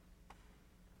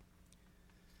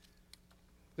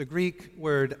The Greek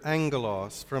word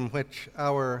angelos, from which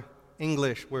our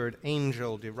English word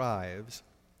angel derives,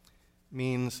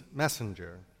 means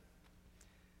messenger.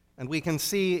 And we can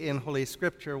see in Holy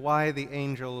Scripture why the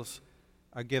angels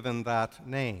are given that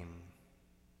name.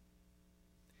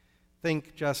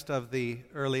 Think just of the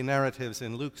early narratives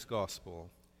in Luke's Gospel.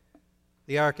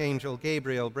 The archangel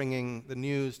Gabriel bringing the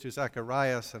news to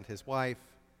Zacharias and his wife,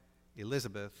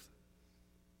 Elizabeth,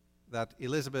 that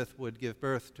Elizabeth would give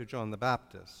birth to John the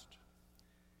Baptist.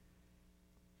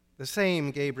 The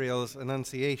same Gabriel's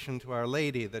annunciation to Our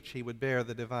Lady that she would bear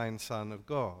the divine Son of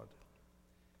God.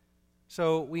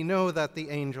 So we know that the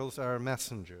angels are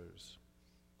messengers.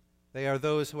 They are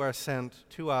those who are sent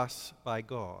to us by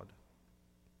God.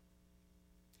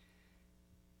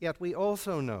 Yet we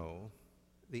also know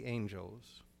the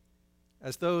angels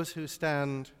as those who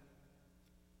stand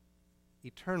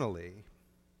eternally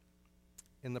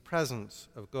in the presence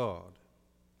of God,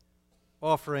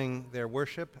 offering their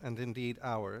worship, and indeed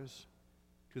ours,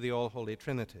 to the all-holy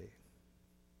Trinity.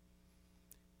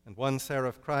 And one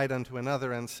seraph cried unto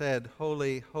another and said,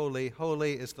 Holy, holy,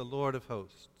 holy is the Lord of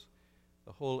hosts.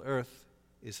 The whole earth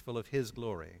is full of his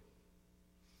glory.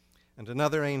 And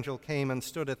another angel came and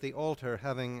stood at the altar,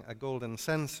 having a golden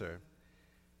censer.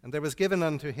 And there was given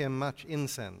unto him much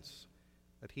incense,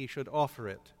 that he should offer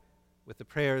it with the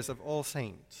prayers of all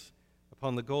saints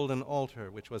upon the golden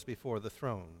altar which was before the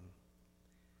throne.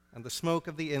 And the smoke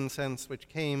of the incense which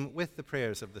came with the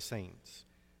prayers of the saints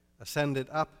ascended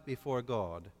up before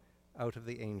God out of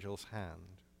the angel's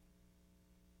hand.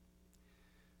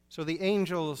 So the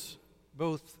angels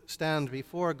both stand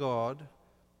before God,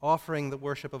 offering the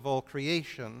worship of all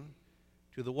creation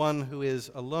to the one who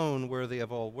is alone worthy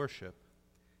of all worship,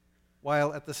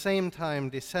 while at the same time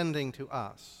descending to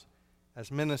us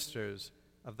as ministers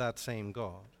of that same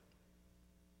God.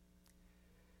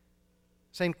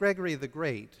 St. Gregory the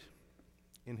Great,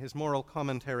 in his moral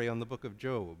commentary on the book of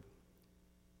Job,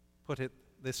 put it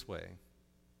this way.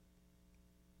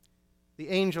 The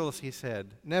angels, he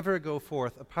said, never go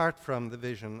forth apart from the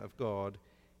vision of God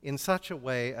in such a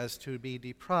way as to be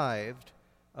deprived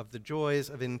of the joys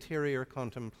of interior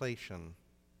contemplation.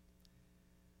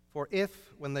 For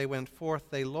if, when they went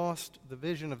forth, they lost the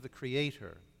vision of the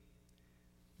Creator,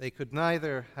 they could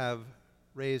neither have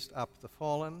raised up the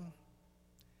fallen,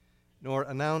 nor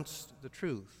announced the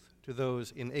truth to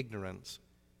those in ignorance,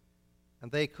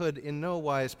 and they could in no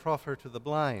wise proffer to the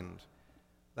blind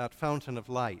that fountain of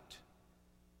light,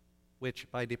 which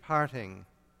by departing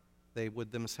they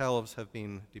would themselves have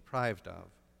been deprived of.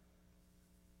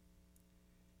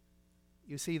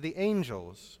 You see, the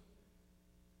angels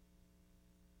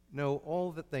know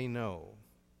all that they know,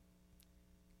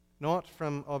 not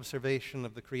from observation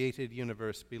of the created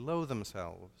universe below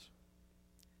themselves,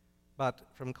 but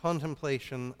from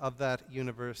contemplation of that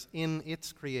universe in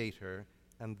its Creator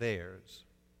and theirs.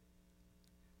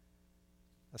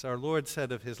 As our Lord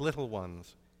said of his little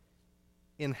ones,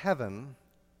 in heaven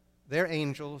their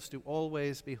angels do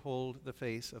always behold the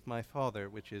face of my Father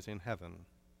which is in heaven.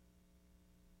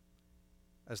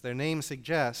 As their name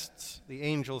suggests, the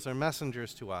angels are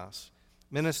messengers to us,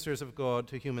 ministers of God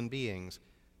to human beings,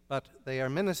 but they are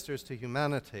ministers to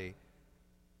humanity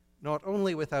not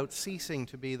only without ceasing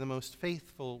to be the most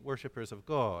faithful worshippers of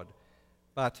God,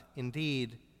 but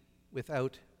indeed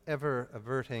without ever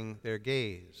averting their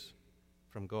gaze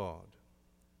from God.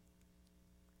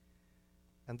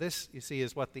 And this, you see,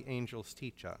 is what the angels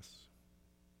teach us.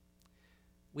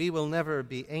 We will never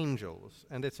be angels,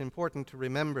 and it's important to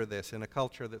remember this in a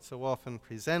culture that so often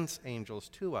presents angels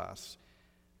to us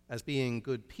as being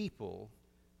good people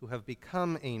who have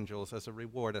become angels as a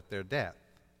reward at their death.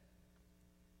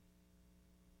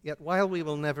 Yet while we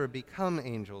will never become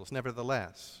angels,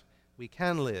 nevertheless, we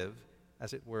can live,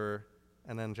 as it were,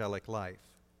 an angelic life.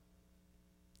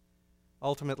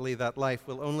 Ultimately, that life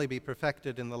will only be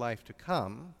perfected in the life to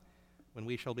come, when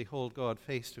we shall behold God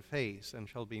face to face and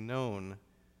shall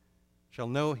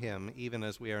know him even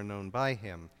as we are known by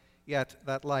him. Yet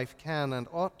that life can and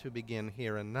ought to begin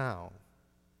here and now.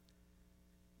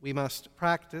 We must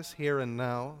practice here and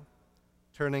now,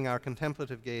 turning our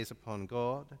contemplative gaze upon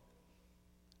God,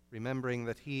 remembering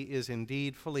that he is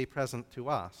indeed fully present to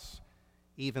us,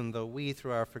 even though we,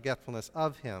 through our forgetfulness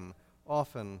of him,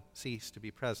 often cease to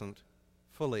be present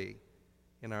fully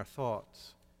in our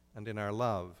thoughts and in our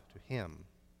love to him.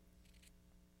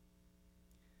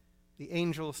 The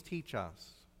angels teach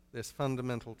us this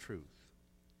fundamental truth.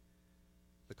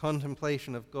 The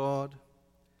contemplation of God,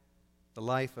 the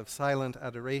life of silent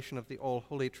adoration of the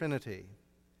all-holy Trinity,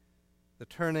 the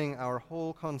turning our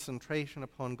whole concentration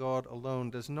upon God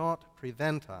alone does not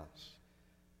prevent us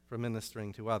from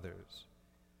ministering to others,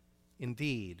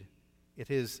 Indeed, it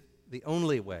is the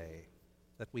only way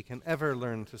that we can ever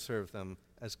learn to serve them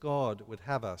as God would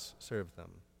have us serve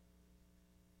them.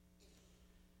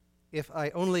 If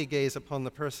I only gaze upon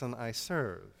the person I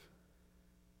serve,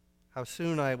 how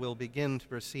soon I will begin to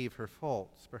perceive her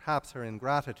faults, perhaps her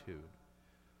ingratitude.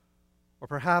 Or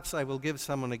perhaps I will give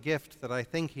someone a gift that I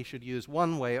think he should use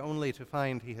one way only to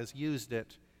find he has used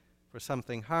it for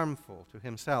something harmful to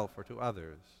himself or to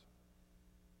others.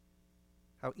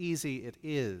 How easy it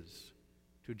is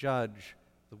to judge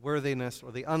the worthiness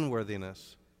or the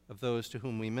unworthiness of those to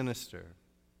whom we minister.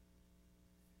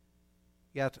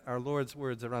 Yet our Lord's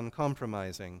words are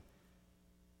uncompromising.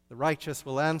 The righteous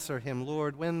will answer him,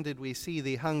 Lord, when did we see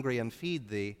thee hungry and feed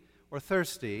thee, or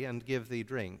thirsty and give thee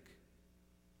drink?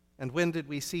 And when did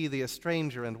we see thee a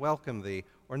stranger and welcome thee,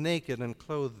 or naked and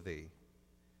clothe thee?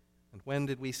 And when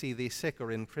did we see thee sick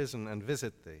or in prison and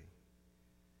visit thee?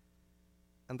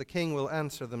 And the king will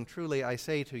answer them, truly I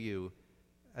say to you,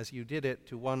 as you did it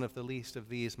to one of the least of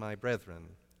these my brethren,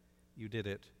 you did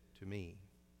it to me.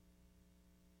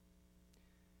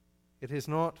 It is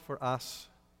not for us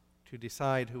to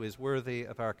decide who is worthy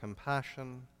of our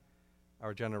compassion,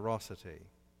 our generosity.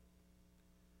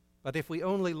 But if we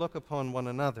only look upon one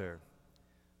another,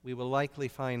 we will likely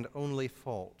find only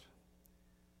fault,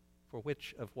 for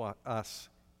which of us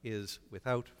is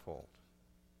without fault?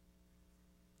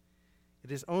 It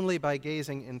is only by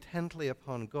gazing intently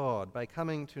upon God, by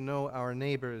coming to know our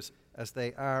neighbors as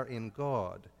they are in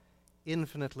God,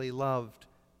 infinitely loved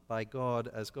by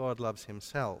God as God loves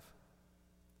himself,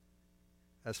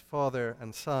 as Father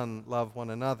and Son love one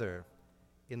another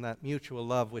in that mutual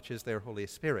love which is their Holy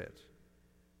Spirit,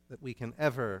 that we can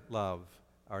ever love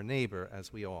our neighbor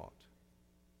as we ought.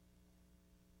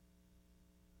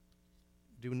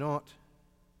 Do not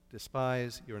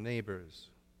despise your neighbors,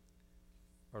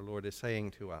 our Lord is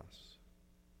saying to us.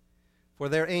 For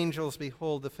their angels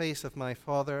behold the face of my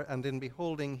Father, and in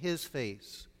beholding his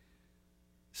face,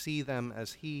 see them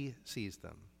as he sees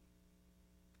them.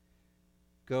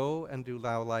 Go and do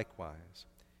thou likewise.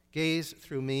 Gaze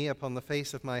through me upon the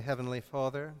face of my heavenly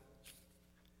Father,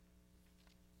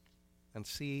 and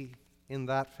see in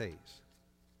that face,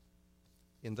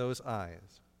 in those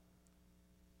eyes,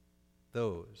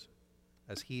 those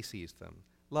as he sees them.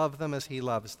 Love them as he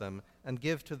loves them, and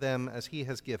give to them as he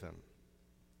has given.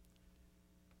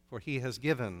 For he has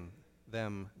given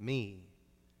them me,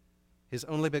 his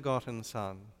only begotten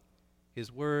Son,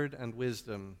 his word and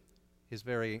wisdom, his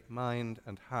very mind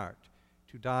and heart,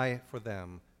 to die for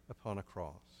them upon a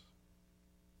cross.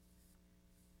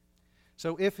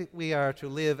 So if we are to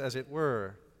live, as it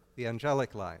were, the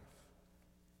angelic life,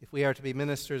 if we are to be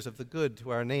ministers of the good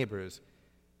to our neighbors,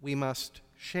 we must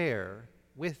share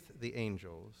with the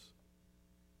angels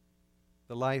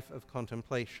the life of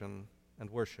contemplation and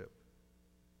worship.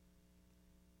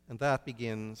 And that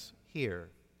begins here,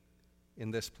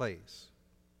 in this place,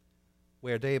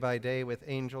 where day by day with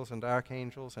angels and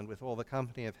archangels and with all the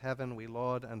company of heaven we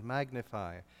laud and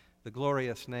magnify the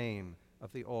glorious name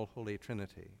of the all-holy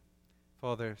Trinity,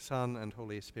 Father, Son, and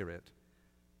Holy Spirit,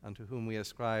 unto whom we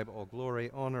ascribe all glory,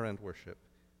 honor, and worship,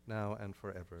 now and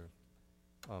forever.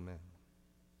 Amen.